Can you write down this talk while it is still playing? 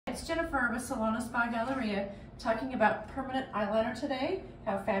it's Jennifer with Salon Spa Galleria talking about permanent eyeliner today.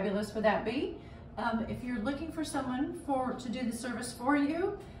 How fabulous would that be? If you're looking for someone to do the service for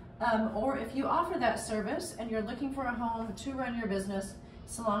you, or if you offer that service and you're looking for a home to run your business,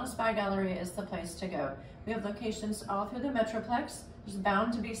 Salon Spa Galleria is the place to go. We have locations all through the Metroplex. There's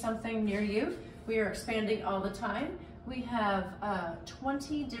bound to be something near you. We are expanding all the time. We have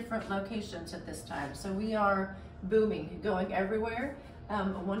 20 different locations at this time, so we are booming, going everywhere,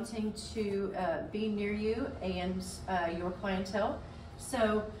 wanting to be near you and your clientele.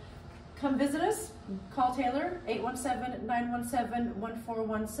 So come visit us. Call Taylor,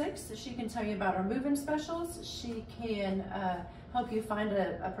 817-917-1416. She can tell you about our move-in specials. She can help you find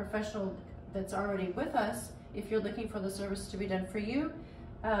a professional that's already with us if you're looking for the service to be done for you.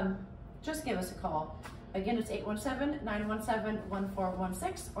 Just give us a call. Again, it's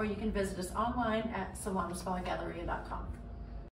 817-917-1416, or you can visit us online at salonspagalleria.com.